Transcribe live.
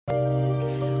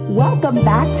Welcome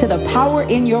back to the Power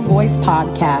in Your Voice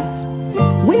podcast.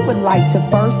 We would like to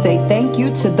first say thank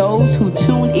you to those who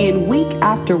tune in week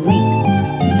after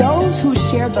week, those who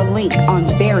share the link on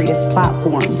various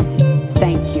platforms.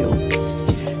 Thank you.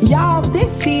 Y'all,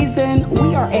 this season,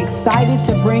 we are excited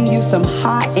to bring you some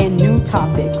hot and new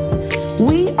topics.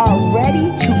 We are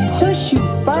ready to push you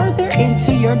further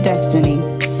into your destiny.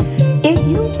 If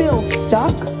you feel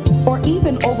stuck or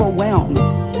even overwhelmed,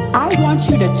 I want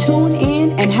you to tune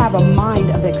in and have a mind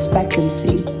of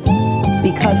expectancy,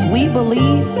 because we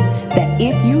believe that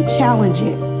if you challenge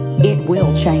it, it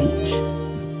will change.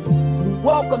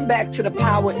 Welcome back to the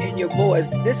Power in Your Voice.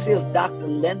 This is Dr.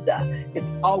 Linda.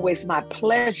 It's always my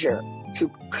pleasure to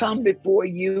come before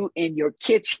you in your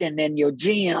kitchen, in your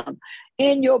gym,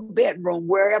 in your bedroom,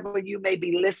 wherever you may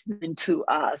be listening to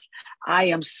us. I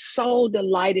am so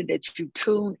delighted that you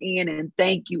tune in, and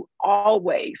thank you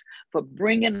always for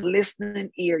bringing a listening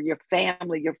ear, your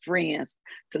family, your friends,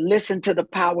 to listen to the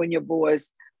Power in Your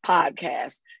Voice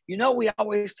podcast. You know, we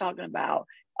always talking about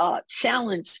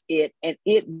challenge it and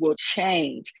it will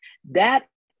change. That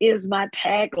is my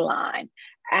tagline.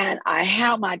 And I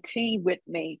have my team with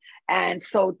me. And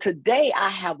so today I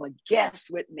have a guest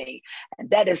with me, and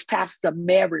that is Pastor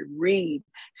Mary Reed.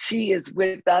 She is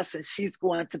with us, and she's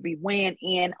going to be weighing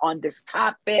in on this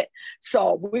topic.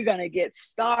 So we're going to get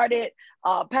started.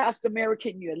 Pastor Mary,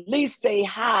 can you at least say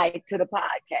hi to the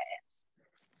podcast?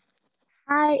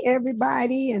 Hi,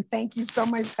 everybody, and thank you so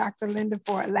much, Dr. Linda,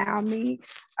 for allowing me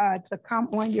to come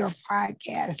on your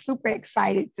podcast. Super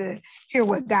excited to hear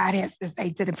what God has to say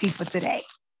to the people today.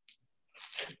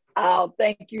 Oh,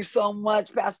 thank you so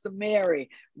much, Pastor Mary.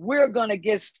 We're going to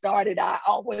get started. I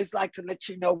always like to let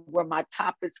you know where my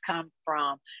topics come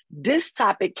from. This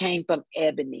topic came from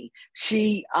Ebony.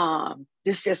 She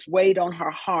this just weighed on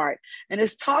her heart, and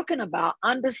it's talking about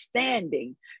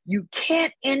understanding you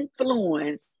can't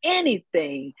influence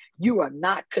anything you are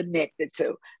not connected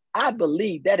to. I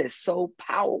believe that is so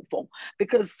powerful,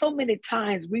 because so many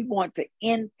times we want to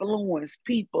influence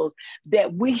people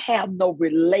that we have no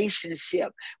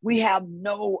relationship. We have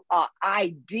no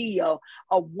idea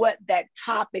of what that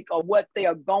topic or what they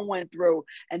are going through.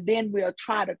 And then we'll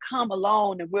try to come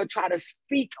along and we'll try to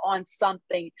speak on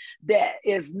something that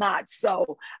is not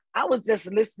so. I was just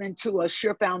listening to a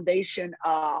Sure Foundation,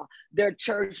 their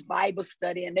church Bible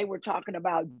study, and they were talking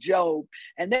about Job,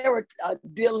 and they were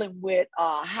dealing with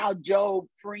how Job's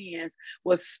friends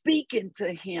was speaking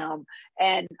to him,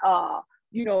 and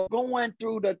going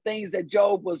through the things that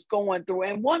Job was going through.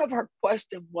 And one of her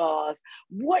questions was,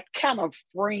 what kind of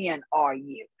friend are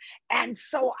you? And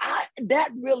so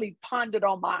that really pondered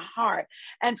on my heart.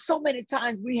 And so many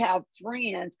times we have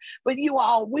friends, but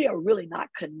we are really not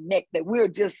connected. We're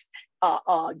just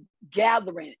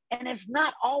gathering. And it's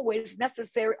not always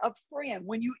necessary a friend.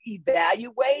 When you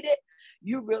evaluate it,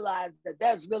 you realize that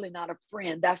that's really not a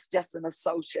friend. That's just an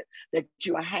associate that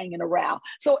you are hanging around.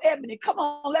 So Ebony, come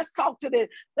on, let's talk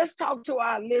to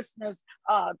our listeners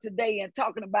today, and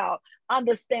talking about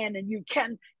understanding you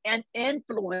can and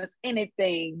influence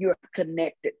anything you're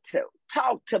connected to.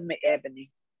 Talk to me,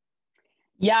 Ebony.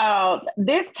 Y'all,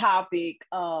 this topic,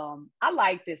 I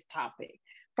like this topic.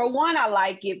 For one, I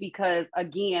like it because,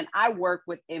 again, I work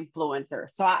with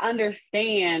influencers. So I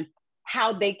understand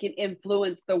how they can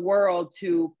influence the world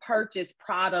to purchase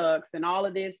products and all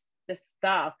of this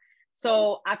stuff.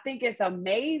 So I think it's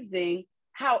amazing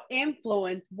how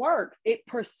influence works. It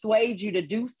persuades you to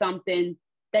do something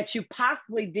that you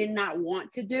possibly did not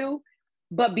want to do,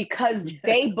 but because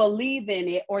they believe in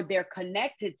it or they're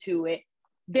connected to it,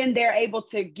 then they're able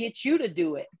to get you to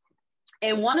do it.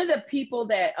 And one of the people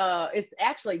that it's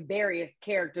actually various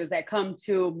characters that come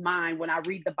to mind when I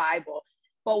read the Bible,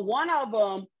 but one of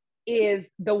them is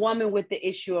the woman with the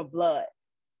issue of blood.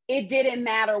 It didn't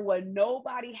matter what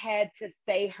nobody had to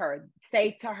say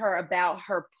to her about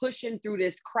her pushing through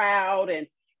this crowd and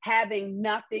having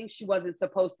nothing. She wasn't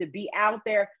supposed to be out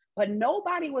there, but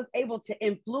nobody was able to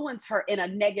influence her in a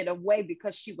negative way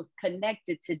because she was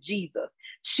connected to Jesus.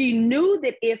 She knew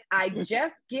that if I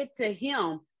just get to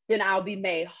him, then I'll be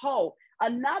made whole.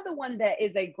 Another one that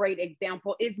is a great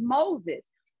example is Moses.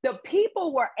 The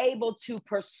people were able to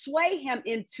persuade him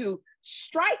into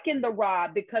striking the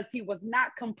rod because he was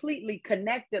not completely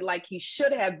connected like he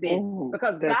should have been,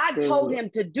 because God told him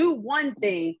to do one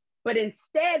thing, but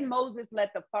instead Moses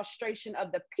let the frustration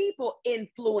of the people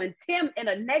influence him in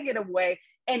a negative way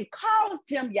and caused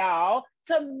him, y'all,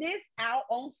 to miss out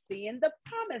on seeing the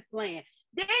promised land.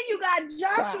 Then you got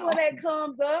Joshua that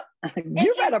comes up and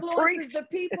influences the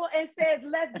people and says,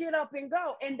 let's get up and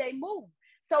go. And they move.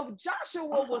 So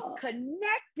Joshua was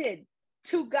connected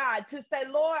to God to say,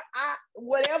 Lord,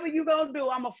 whatever you're going to do,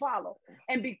 I'm going to follow.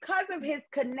 And because of his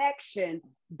connection,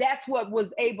 that's what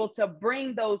was able to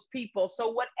bring those people. So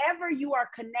whatever you are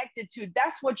connected to,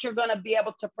 that's what you're going to be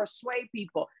able to persuade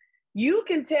people. You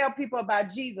can tell people about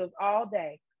Jesus all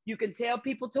day. You can tell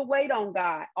people to wait on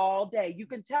God all day. You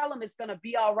can tell them it's going to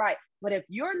be all right. But if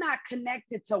you're not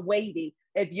connected to waiting,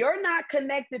 if you're not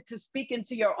connected to speaking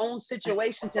to your own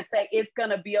situation to say it's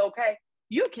going to be okay,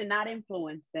 you cannot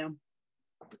influence them.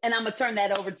 And I'm going to turn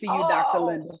that over to you, Dr.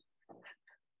 Linda.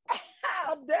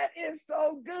 That is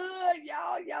so good.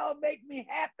 Y'all make me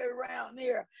happy around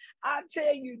here. I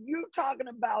tell you, you talking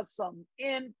about some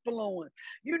influence.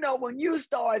 You know, when you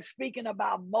start speaking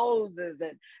about Moses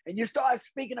and you start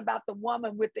speaking about the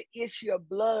woman with the issue of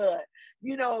blood,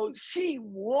 you know, she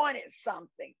wanted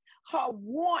something. Her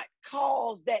want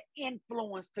caused that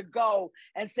influence to go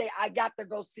and say, I got to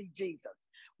go see Jesus.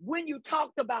 When you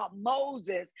talked about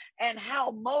Moses and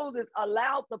how Moses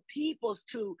allowed the peoples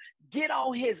to get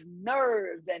on his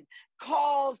nerves and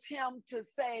cause him to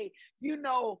say, you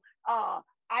know,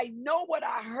 I know what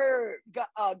I heard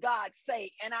God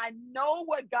say, and I know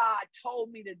what God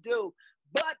told me to do.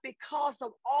 But because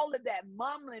of all of that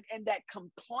mumbling and that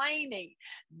complaining,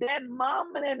 that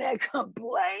mumbling and that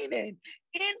complaining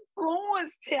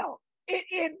influenced him. It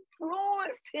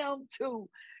influenced him to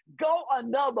go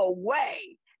another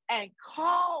way and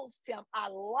caused him, I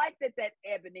liked it, that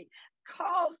Ebony,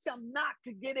 caused him not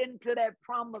to get into that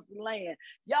promised land.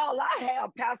 Y'all, I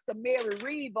have Pastor Mary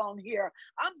Reeve on here.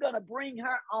 I'm going to bring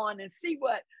her on and see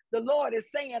what the Lord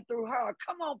is saying through her.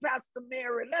 Come on, Pastor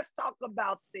Mary, let's talk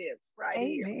about this right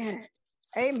here.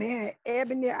 Amen.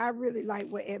 Ebony, I really like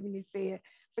what Ebony said.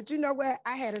 But you know what?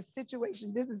 I had a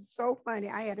situation. This is so funny.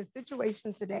 I had a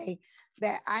situation today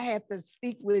that I had to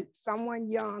speak with someone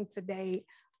young today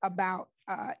about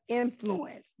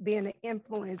influence, being an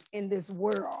influence in this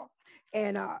world.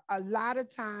 And a lot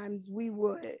of times we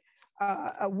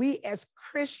as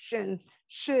Christians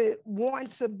should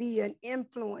want to be an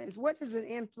influence. What is an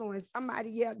influence?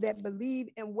 Somebody that believe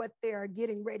in what they're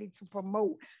getting ready to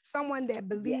promote. Someone that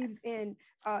believes in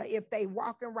if they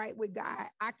walking right with God,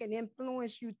 I can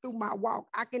influence you through my walk.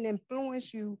 I can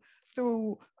influence you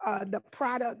through the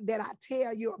product that I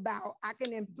tell you about. I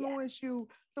can influence you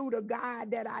through the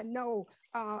God that I know.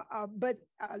 But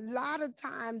a lot of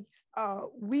times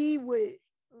we would,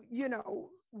 you know,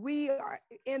 we are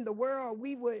in the world,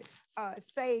 we would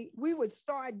say, we would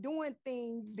start doing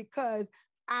things because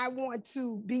I want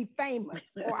to be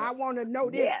famous, or I want to know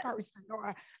this person,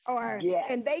 or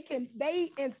and they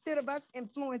instead of us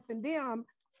influencing them,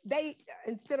 they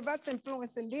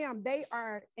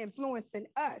are influencing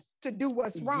us to do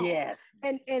what's wrong.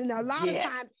 And a lot of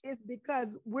times it's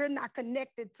because we're not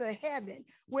connected to heaven.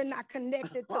 We're not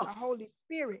connected to the Holy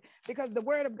Spirit, because the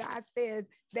word of God says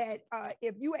that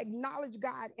if you acknowledge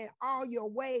God in all your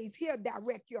ways, he'll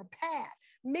direct your path.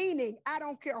 Meaning, I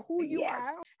don't care who you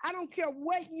are. I don't care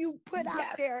what you put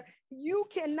out there. You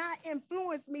cannot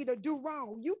influence me to do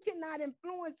wrong. You cannot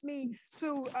influence me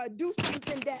to do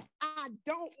something that I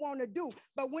don't want to do.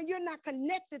 But when you're not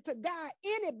connected to God,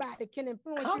 anybody can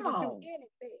influence you to do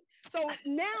anything. So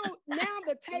now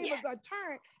the tables are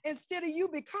turned. Instead of you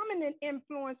becoming an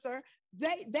influencer,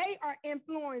 they are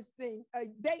influencing.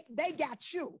 They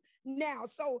got you now.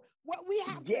 So what we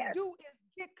have to do is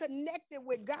get connected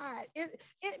with God. It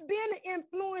being an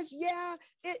influence,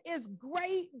 it is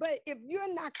great. But if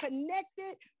you're not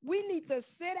connected, we need to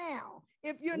sit down.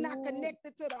 If you're not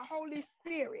connected to the Holy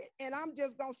Spirit, and I'm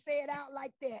just gonna say it out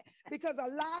like that, because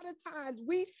a lot of times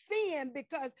we sin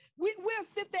because we'll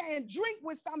sit there and drink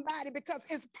with somebody because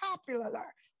it's popular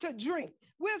to drink.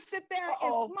 We'll sit there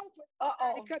and smoke with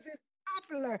somebody because it's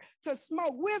popular to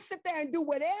smoke. We'll sit there and do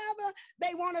whatever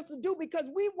they want us to do because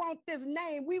we want this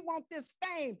name, we want this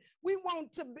fame, we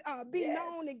want to be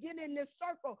known and get in this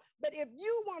circle. But if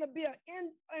you want to be an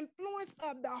influence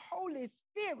of the Holy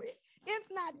Spirit, it's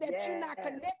not that you're not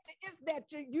connected, it's that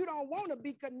you don't want to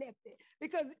be connected.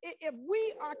 Because if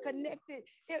we are connected,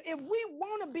 if we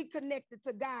want to be connected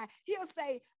to God, he'll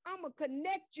say, I'm going to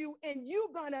connect you and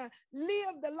you're going to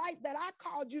live the life that I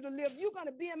called you to live. You're going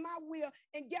to be in my will.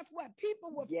 And guess what?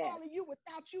 People will follow you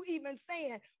without you even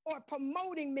saying or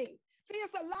promoting me. See,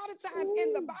 it's a lot of times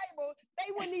in the Bible,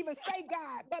 they wouldn't even say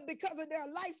God, but because of their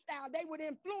lifestyle, they would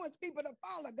influence people to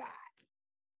follow God.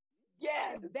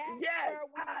 And that's where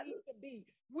we need to be.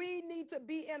 We need to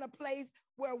be in a place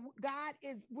where God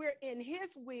is, we're in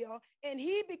his will, and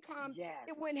he becomes,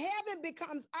 when heaven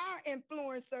becomes our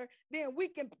influencer, then we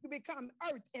can become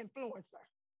earth influencer.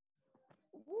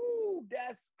 Ooh,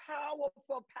 that's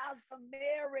powerful, Pastor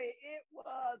Mary. It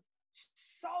was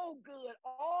so good.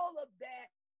 All of that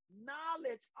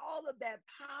knowledge, all of that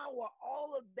power,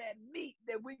 all of that meat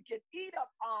that we can eat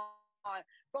up on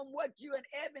from what you and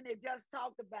Evan had just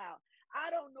talked about. I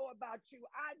don't know about you.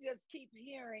 I just keep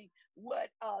hearing what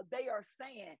they are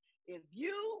saying. If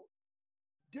you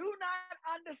do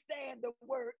not understand the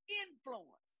word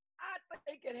influence, I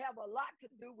think it have a lot to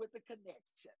do with the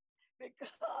connection.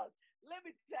 Because let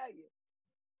me tell you,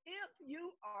 if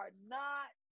you are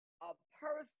not a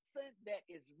person that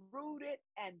is rooted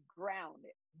and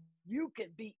grounded, you can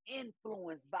be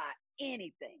influenced by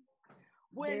anything.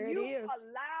 When There it you is.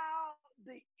 allow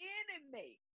the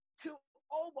enemy to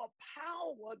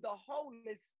overpower the Holy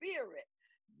Spirit,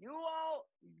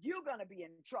 you're going to be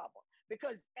in trouble,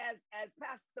 because as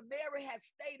Pastor Mary has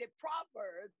stated,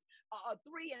 Proverbs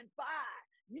 3 and 5,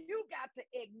 you got to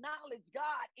acknowledge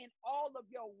God in all of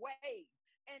your ways.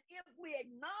 And if we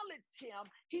acknowledge him,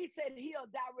 he said he'll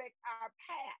direct our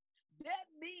path.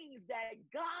 That means that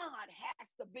God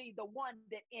has to be the one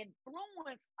that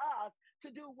influences us to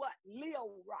do what?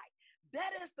 Live right.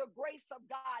 That is the grace of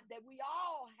God that we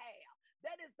all have.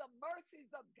 That is the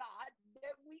mercies of God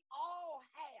that we all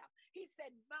have. He said,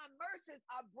 my mercies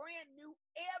are brand new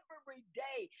every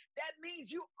day. That means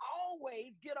you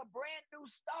always get a brand new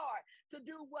start to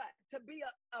do what? To be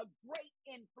a great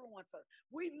influencer.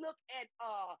 We look at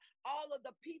all of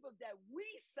the people that we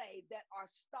say that are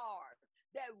stars,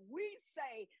 that we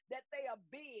say that they are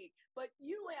big, but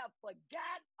you have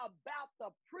forgotten about the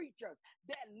preachers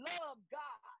that love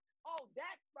God. Oh,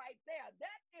 that right there,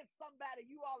 that is somebody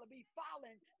you ought to be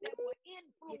following that will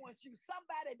influence you.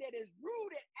 Somebody that is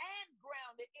rooted and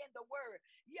grounded in the word.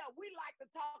 Yeah, we like to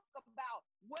talk about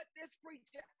what this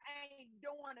preacher ain't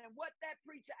doing and what that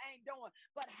preacher ain't doing.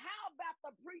 But how about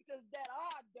the preachers that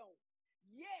are doing?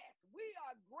 Yes, we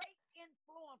are great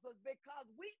influencers because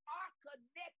we are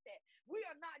connected. We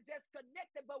are not just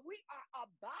connected, but we are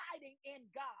abiding in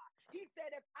God. He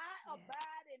said, if I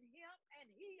abide in him and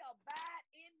he abide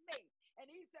in me. And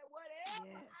he said,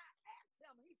 whatever I ask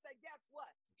him, he said, guess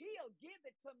what? He'll give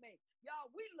it to me.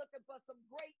 Y'all, we looking for some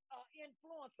great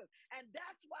influencers. And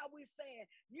that's why we're saying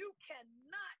you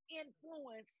cannot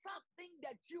influence something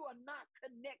that you are not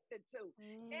connected to.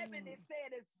 Evan has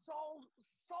said it's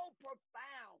so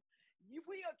profound.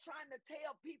 We are trying to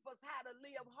tell people how to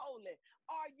live holy.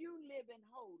 Are you living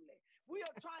holy? We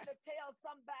are trying to tell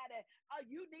somebody,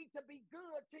 you need to be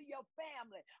good to your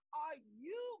family. Are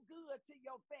you good to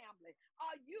your family?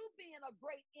 Are you being a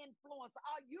great influence?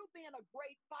 Are you being a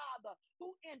great father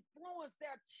who influenced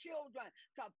their children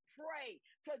to pray,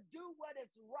 to do what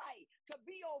is right, to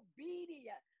be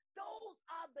obedient? Those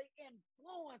are the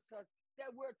influencers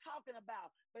that we're talking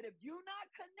about. But if you're not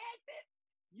connected,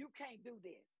 you can't do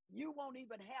this. You won't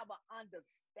even have an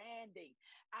understanding.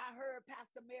 I heard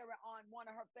Pastor Mary on one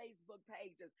of her Facebook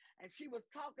pages, and she was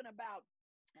talking about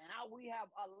how we have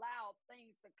allowed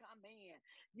things to come in.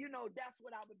 You know, that's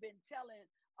what I've been telling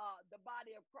the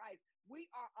body of Christ. We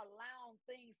are allowing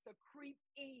things to creep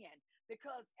in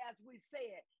because, as we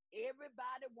said,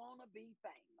 everybody want to be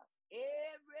famous.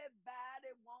 Everybody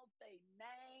want their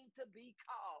name to be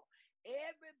called.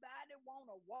 Everybody want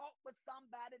to walk with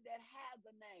somebody that has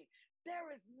a name.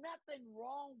 There is nothing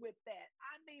wrong with that.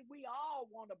 I mean, we all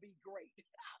want to be great.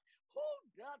 Who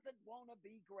doesn't want to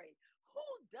be great? Who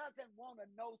doesn't want to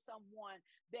know someone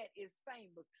that is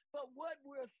famous? But what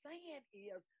we're saying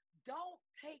is, don't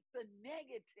take the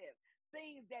negative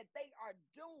things that they are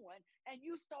doing and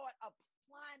you start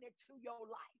applying it to your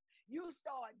life. You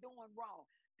start doing wrong.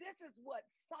 This is what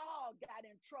Saul got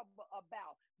in trouble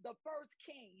about. The first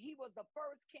king. He was the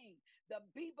first king. The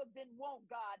people didn't want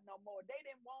God no more. They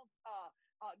didn't want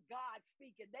God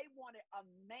speaking. They wanted a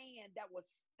man that would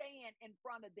stand in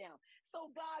front of them. So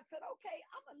God said, okay,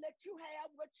 I'm going to let you have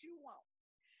what you want.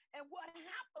 And what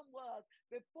happened was,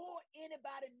 before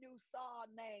anybody knew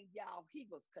Saul's name, y'all, he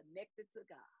was connected to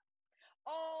God.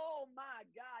 Oh my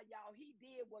God, y'all, he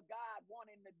did what God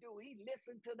wanted him to do. He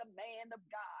listened to the man of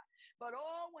God. But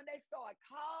oh, when they started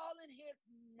calling his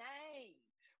name,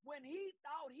 when he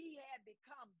thought he had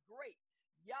become great,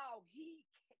 y'all, he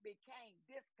became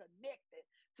disconnected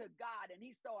to God and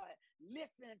he started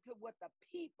listening to what the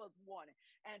people's wanted.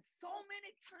 And so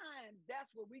many times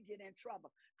that's where we get in trouble.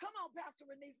 Come on, Pastor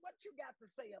Renise, what you got to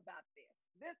say about this?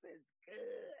 This is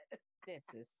good. This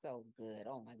is so good.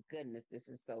 Oh my goodness, this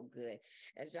is so good.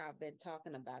 As y'all been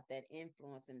talking about that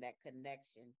influence and that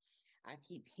connection, I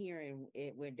keep hearing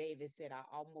it where David said, I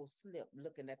almost slipped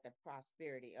looking at the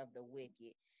prosperity of the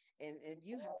wicked. And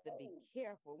you have to be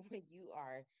careful when you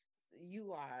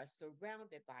are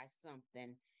surrounded by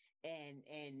something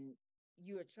and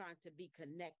you are trying to be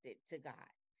connected to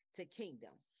God, to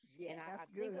kingdom. Yes, and I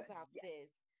That's think good. about yes. this.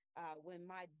 when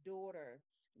my daughter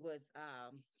was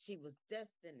she was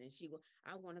destined, and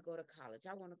I want to go to college.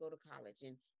 I want to go to college.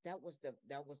 And that was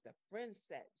the friend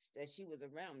set that she was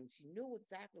around. And she knew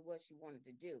exactly what she wanted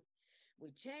to do.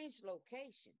 We changed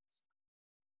locations.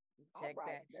 All Check right,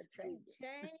 that. that We changes.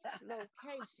 changed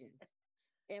locations.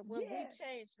 And when we Yes.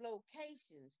 changed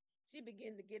locations, she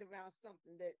began to get around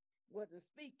something that wasn't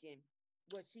speaking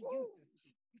what she used to Woo.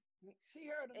 speak. She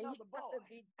heard And you another have to voice.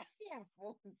 be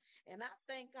careful. And I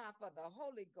thank God for the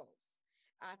Holy Ghost.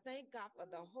 I thank God for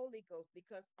the Woo. Holy Ghost,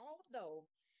 because although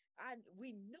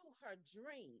we knew her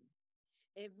dream,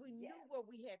 if we knew Yes. where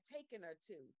we had taken her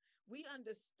to, we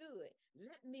understood,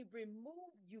 let me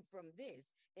remove you from this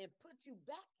and put you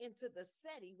back into the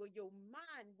setting where your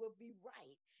mind will be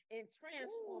right and Woo.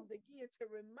 transformed again to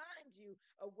remind you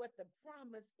of what the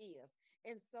promise is.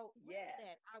 And so with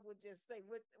that, Yes. I would just say,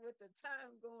 with the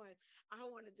time going, I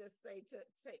want to just say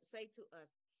to us,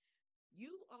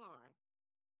 you are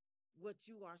what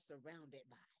you are surrounded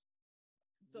by.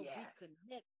 So be Yes.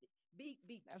 connected. Be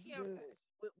That's careful good.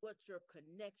 with what your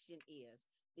connection is,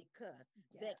 because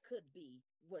Yes. that could be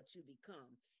what you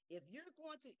become. If you're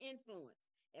going to influence,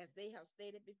 as they have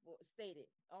stated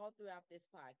all throughout this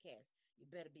podcast, you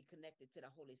better be connected to the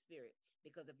Holy Spirit.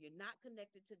 Because if you're not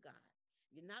connected to God,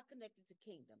 you're not connected to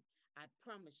kingdom, I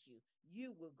promise you,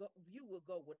 you will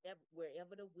go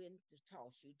wherever the wind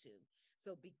toss you to.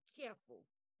 So be careful.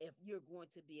 If you're going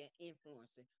to be an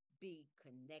influencer, be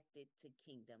connected to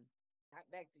kingdom.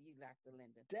 Back to you, Dr.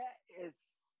 Linda. That is,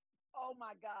 oh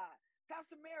my God.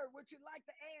 Pastor Mary, would you like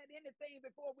to add anything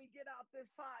before we get off this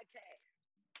podcast?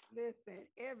 Listen,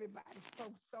 everybody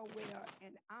spoke so well,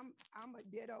 and I'm a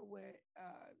ditto what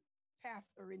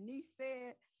Pastor Renee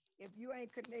said. If you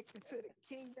ain't connected to the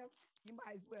kingdom, you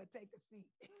might as well take a seat.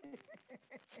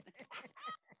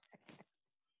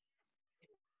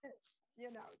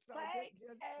 So Take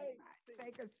just a seat.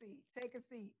 take a seat. Take a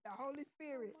seat. The Holy Oh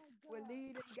Spirit my will God.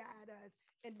 lead and guide us.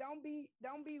 And don't be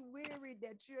weary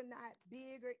that you're not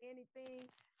big or anything.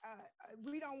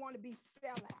 We don't want to be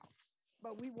sellouts,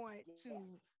 but we want Yes.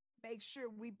 to make sure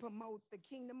we promote the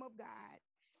kingdom of God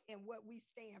and what we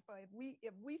stand for. If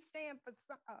we stand for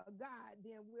God,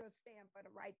 then we'll stand for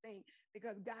the right thing.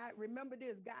 Because God, remember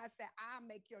this, God said, "I'll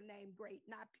make your name great,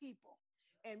 not people."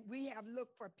 And we have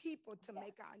looked for people to Yes.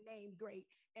 make our name great.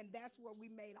 And that's where we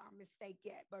made our mistake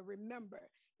at. But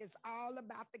remember, it's all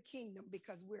about the kingdom,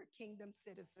 because we're kingdom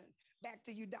citizens. Back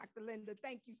to you, Dr. Linda.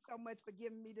 Thank you so much for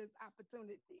giving me this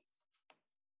opportunity.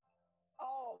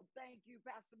 Oh, thank you,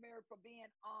 Pastor Mary, for being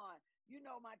on. You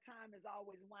know, my time is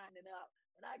always winding up,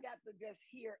 and I got to just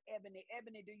hear Ebony.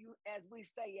 Ebony, do you, as we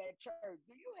say at church,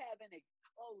 do you have any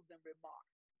closing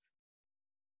remarks?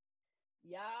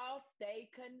 Y'all stay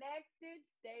connected,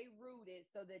 stay rooted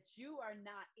so that you are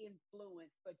not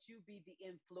influenced, but you be the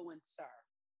influencer.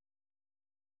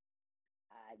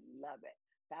 I love it.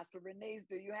 Pastor Renee,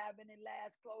 do you have any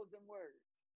last closing words?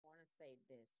 I want to say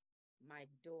this. My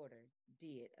daughter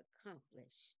did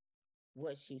accomplish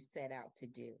what she set out to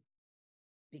do,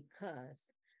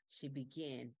 because she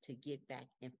began to get back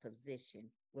in position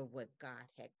with what God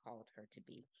had called her to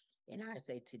be. And I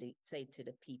say to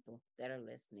the people that are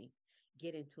listening,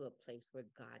 get into a place where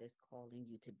God is calling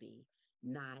you to be,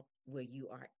 not where you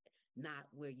are, not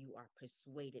where you are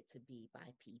persuaded to be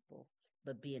by people,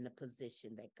 but be in a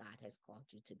position that God has called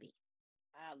you to be.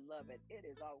 I love it. It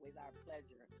is always our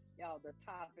pleasure. Y'all, the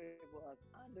topic was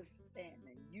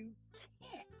understanding you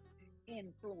can't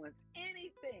influence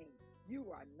anything you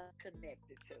are not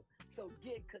connected to. So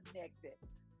get connected.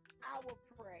 Our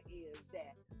prayer is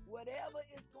that whatever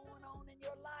is going on in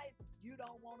your life, you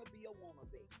don't want to be a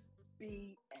wannabe.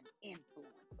 Be an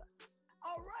influencer.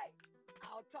 All right.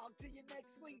 I'll talk to you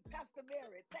next week. Pastor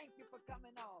Mary, thank you for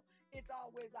coming on. It's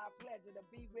always our pleasure to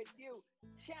be with you.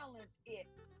 Challenge it,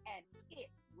 and it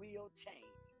will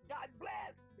change. God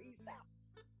bless. Peace out.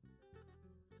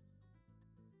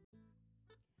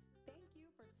 Thank you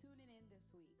for tuning in this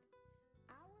week.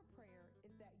 Our prayer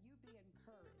is that you be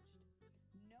encouraged.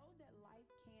 Know that life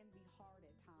can be hard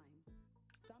at times,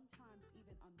 sometimes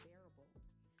even unbearable.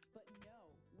 But know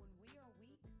when we are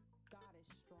weak, God is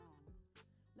strong.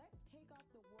 Let's take off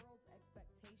the world's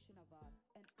expectation of us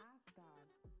and ask God,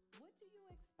 what do you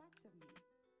expect of me?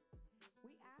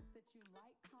 We ask that you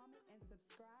like, comment, and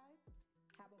subscribe.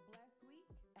 Have a blessed